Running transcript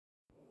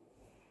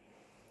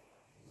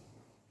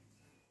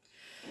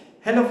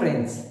Hello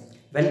friends,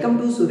 welcome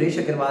to Suresh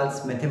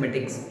Aggarwal's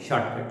Mathematics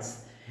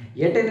Shortcuts.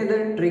 Yet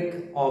another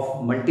trick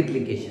of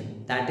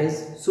multiplication, that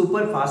is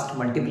super fast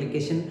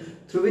multiplication,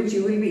 through which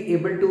you will be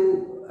able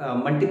to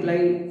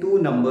multiply two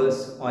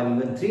numbers or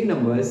even three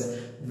numbers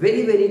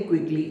very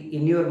quickly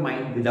in your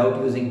mind without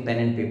using pen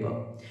and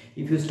paper.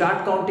 If you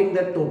start counting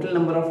the total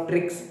number of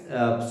tricks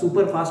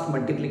super fast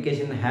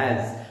multiplication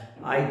has,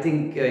 I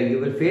think you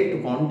will fail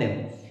to count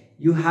them.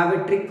 You have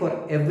a trick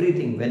for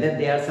everything, whether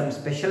they are some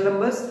special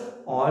numbers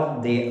or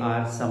they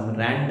are some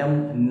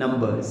random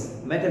numbers.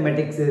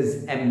 Mathematics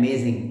is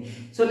amazing.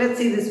 So let's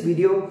see this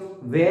video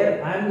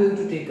where I am going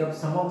to take up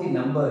some of the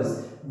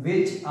numbers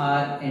which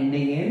are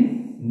ending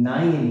in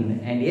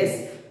 9. And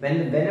yes,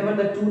 whenever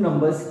the two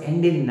numbers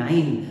end in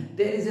 9,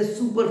 there is a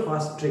super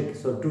fast trick.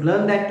 So to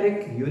learn that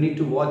trick, you need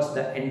to watch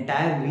the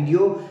entire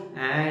video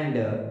and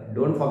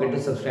don't forget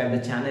to subscribe the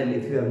channel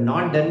if you have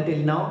not done till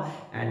now,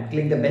 and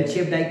click the bell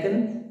shaped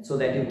icon so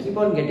that you keep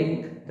on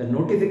getting the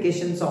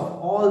notifications of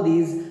all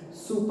these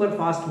super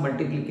fast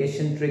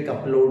multiplication trick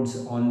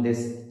uploads on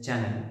this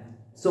channel.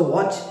 So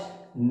watch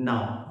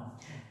now.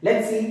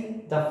 Let's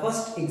see the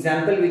first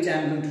example which I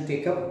am going to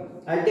take up.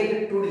 I'll take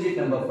a two-digit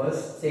number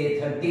first, say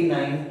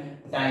 39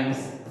 times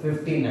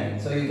 59.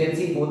 So you can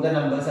see both the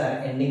numbers are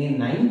ending in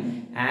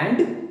 9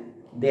 and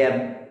they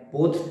are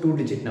both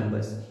two-digit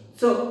numbers.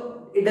 So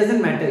it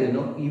doesn't matter,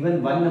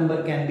 even one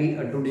number can be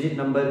a two-digit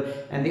number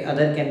and the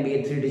other can be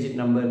a three-digit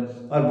number,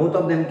 or both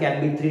of them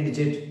can be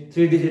three-digit,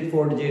 three-digit,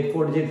 four-digit,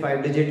 four-digit,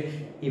 five-digit.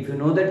 If you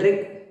know the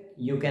trick,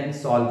 you can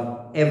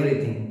solve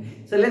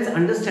everything. So let's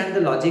understand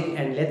the logic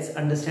and let's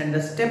understand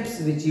the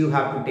steps which you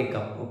have to take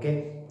up,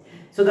 okay?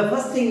 So the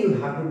first thing you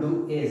have to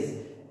do is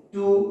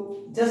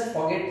to just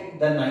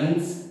forget the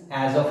nines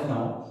as of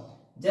now.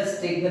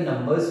 Just take the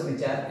numbers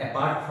which are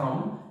apart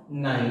from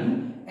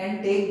 9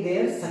 and take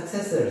their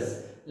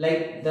successors.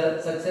 Like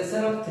the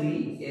successor of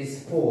 3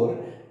 is 4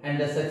 and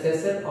the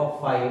successor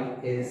of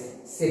 5 is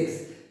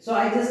 6. So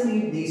I just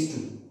need these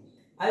two.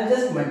 I'll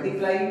just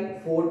multiply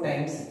 4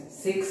 times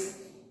 6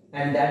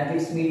 and that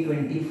gives me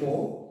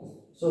 24.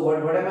 So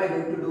what am I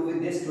going to do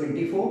with this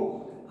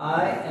 24?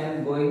 I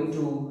am going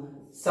to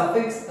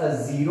suffix a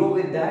 0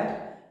 with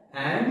that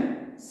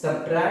and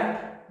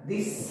subtract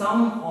the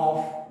sum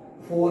of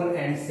 4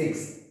 and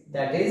 6,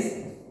 that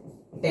is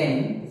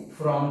 10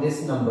 from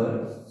this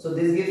number. So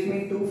this gives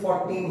me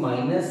 240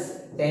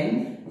 minus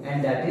 10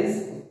 and that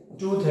is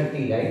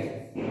 230,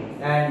 right?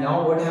 And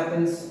now what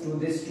happens to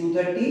this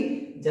 230?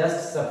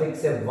 Just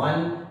suffix a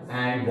 1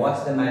 and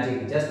watch the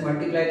magic. Just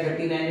multiply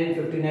 39 and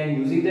 59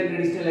 using the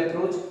traditional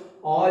approach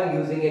or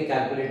using a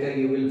calculator.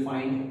 You will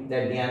find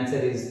that the answer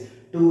is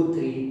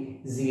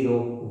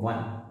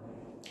 2301.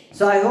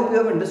 So I hope you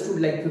have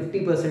understood like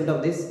 50%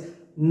 of this.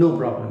 No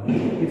problem.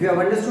 If you have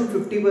understood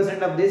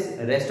 50% of this,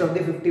 rest of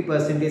the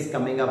 50% is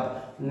coming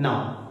up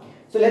now.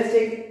 So let's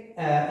take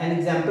an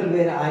example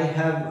where I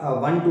have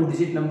one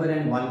two-digit number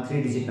and one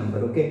three-digit number.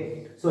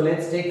 Okay. So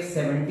let's take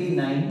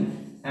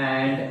 79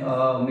 and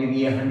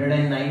maybe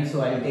 109.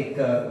 So I'll take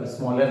a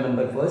smaller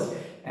number first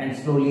and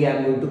slowly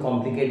I'm going to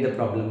complicate the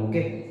problem.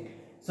 Okay.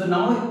 So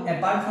now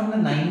apart from the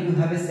 9 you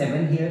have a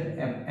 7 here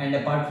and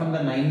apart from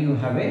the 9 you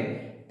have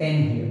a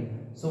 10 here.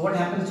 So what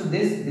happens to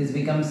this? This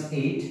becomes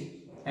 8.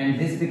 And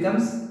this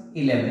becomes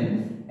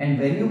 11, and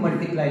when you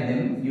multiply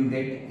them you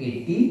get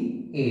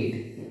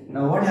 88.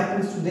 Now what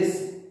happens to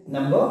this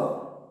number?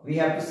 We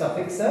have to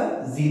suffix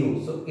a 0.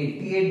 So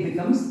 88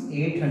 becomes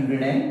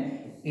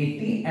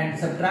 880 and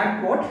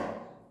subtract what?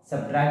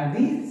 Subtract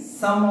the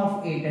sum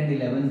of 8 and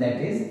 11, that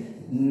is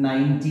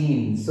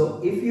 19. So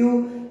if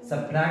you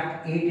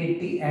subtract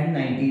 880 and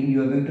 19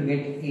 you are going to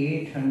get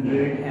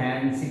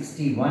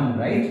 861,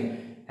 right?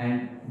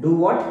 And do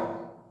what?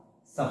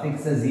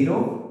 Suffix a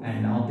 0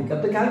 and now pick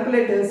up the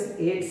calculators.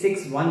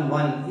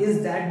 8611.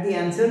 Is that the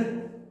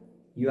answer?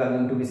 You are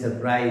going to be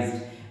surprised.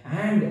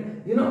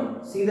 And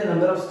see the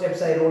number of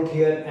steps I wrote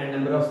here and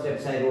number of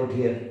steps I wrote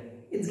here.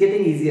 It's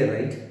getting easier,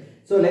 right?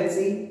 So let's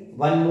see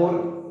one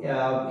more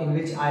in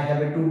which I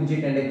have a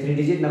two-digit and a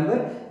three-digit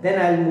number. Then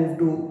I'll move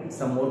to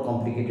some more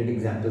complicated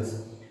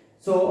examples.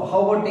 So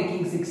how about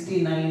taking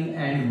 69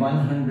 and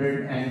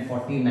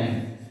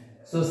 149?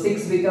 So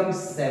 6 becomes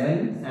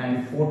 7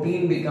 and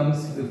 14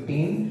 becomes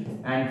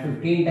 15 and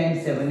 15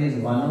 times 7 is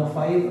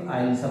 105.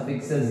 I'll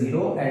suffix a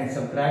 0 and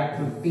subtract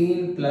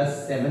 15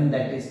 plus 7,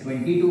 that is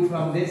 22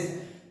 from this.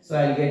 So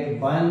I'll get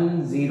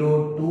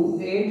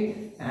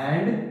 1028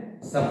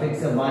 and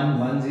suffix a 1.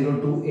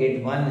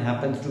 10281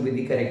 happens to be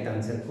the correct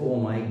answer.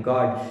 Oh my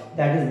god,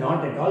 that is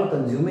not at all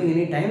consuming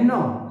any time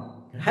now,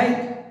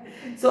 right?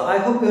 So I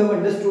hope you have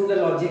understood the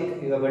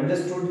logic, you have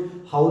understood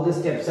how the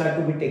steps are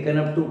to be taken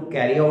up to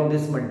carry out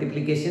this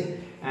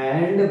multiplication,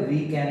 and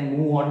we can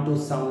move on to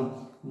some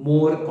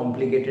more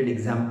complicated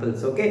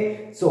examples.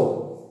 Okay,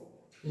 so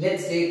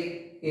let's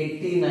take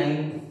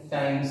 89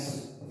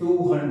 times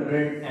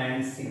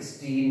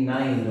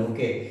 269.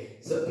 Okay,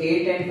 so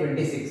 8 and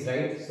 26,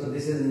 right? So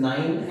this is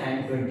 9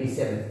 and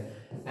 27,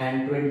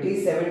 and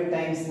 27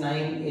 times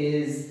 9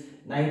 is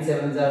 9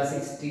 sevens are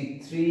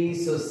 63,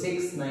 so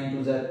 6, 9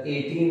 twos are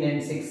 18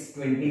 and 6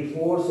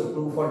 24, so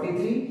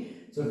 243.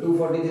 So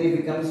 243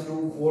 becomes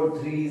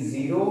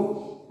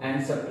 2430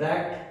 and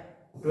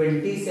subtract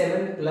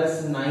 27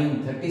 plus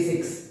 9,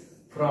 36.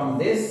 From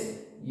this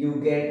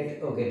you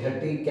get, okay,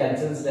 30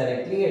 cancels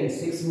directly and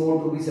 6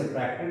 more to be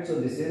subtracted.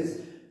 So this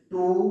is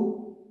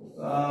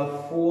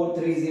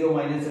 430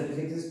 minus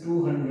 36 is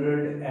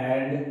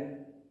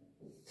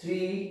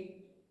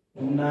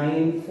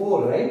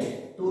 20394, right?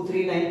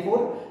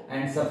 2394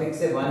 and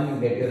suffix a 1, you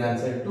get your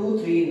answer.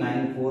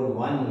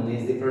 23941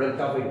 is the product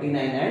of 89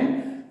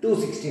 and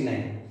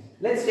 269.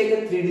 Let's take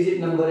a 3-digit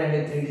number and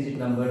a 3-digit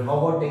number.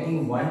 How about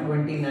taking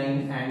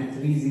 129 and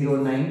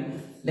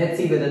 309? Let's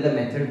see whether the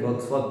method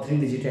works for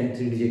 3-digit and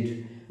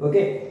 3-digit.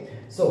 Okay,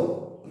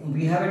 so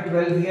we have a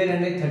 12 here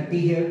and a 30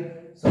 here.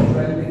 So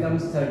 12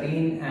 becomes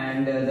 13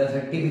 and the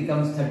 30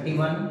 becomes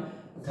 31.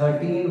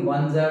 13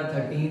 ones are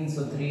 13,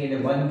 so 3 and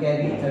a 1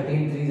 carry.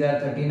 13 threes are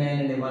 39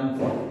 and a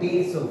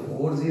 140, so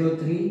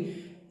 403.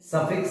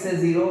 Suffix a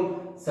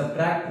 0.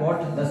 Subtract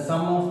what? The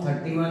sum of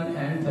 31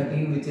 and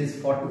 13, which is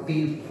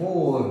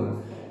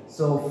 44.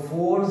 So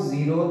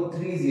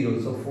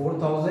 4030. So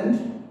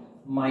 4000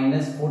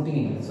 minus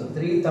 14. So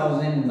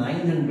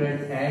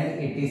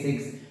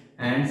 3986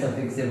 and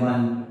suffix a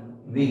 1.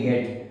 We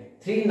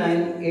get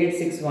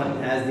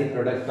 39861 as the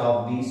product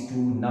of these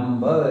two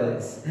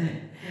numbers.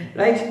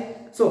 Right?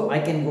 So I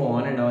can go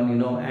on, and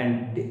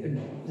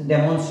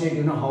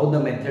demonstrate, how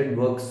the method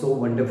works so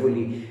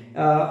wonderfully.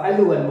 I'll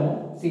do one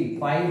more. See,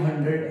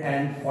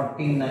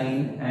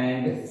 549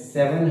 and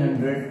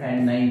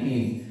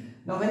 719.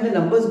 Now, when the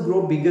numbers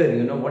grow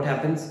bigger, what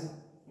happens?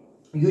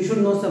 You should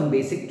know some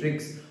basic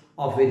tricks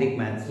of Vedic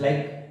maths,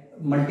 like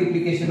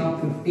multiplication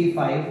of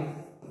 55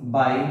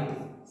 by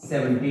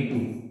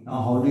 72.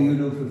 Now, how do you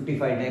do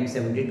 55 times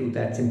 72?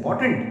 That's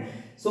important.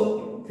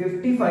 So,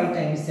 55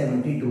 times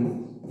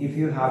 72. If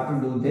you have to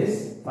do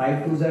this,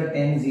 5 twos are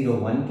 10, 0,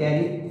 1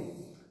 carry,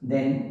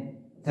 then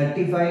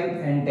 35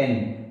 and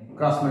 10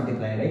 cross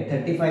multiply, right?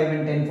 35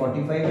 and 10,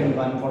 45 and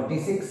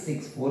 146,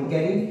 6, 4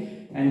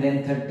 carry, and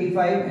then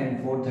 35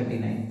 and 4,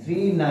 39.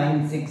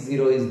 3960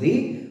 is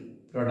the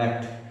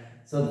product.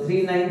 So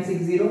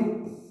 3960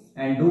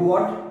 and do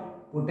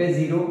what? Put a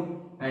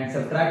 0 and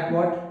subtract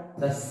what?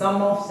 The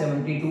sum of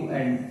 72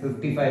 and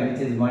 55,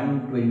 which is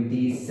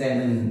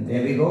 127.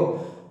 There we go.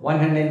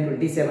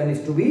 127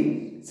 is to be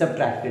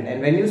subtracted,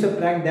 and when you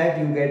subtract that,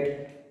 you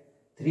get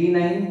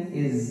 39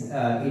 is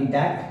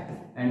intact,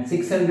 and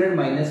 600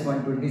 minus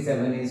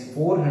 127 is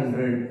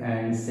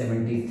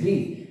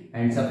 473,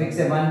 and suffix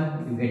a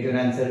 1, you get your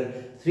answer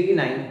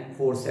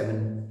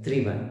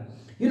 394731.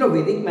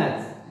 Vedic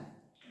maths,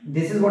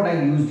 this is what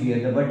I used here,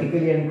 the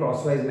vertically and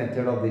crosswise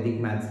method of Vedic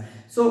maths.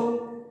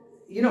 So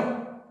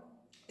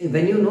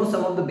when you know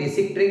some of the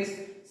basic tricks,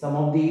 some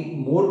of the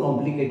more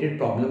complicated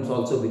problems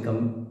also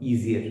become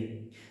easier.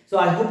 So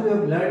I hope you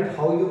have learned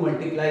how you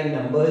multiply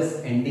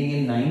numbers ending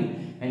in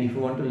 9, and if you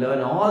want to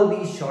learn all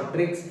these short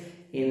tricks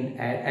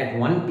at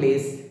one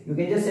place, you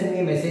can just send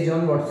me a message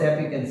on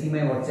WhatsApp. You can see my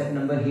WhatsApp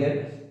number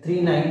here,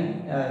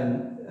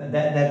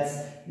 that's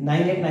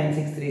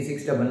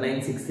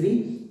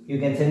 9896369963. You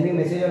can send me a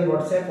message on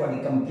WhatsApp for the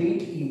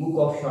complete ebook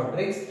of short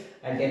tricks.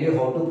 I'll tell you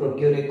how to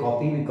procure a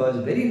copy, because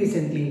very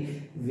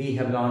recently we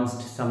have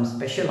launched some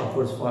special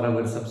offers for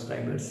our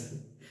subscribers.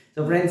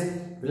 So friends,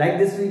 if you like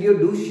this video,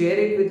 do share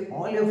it with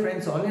all your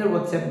friends, all your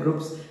WhatsApp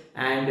groups,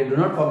 and do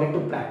not forget to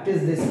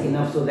practice this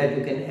enough so that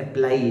you can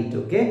apply it.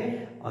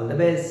 Okay, all the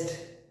best.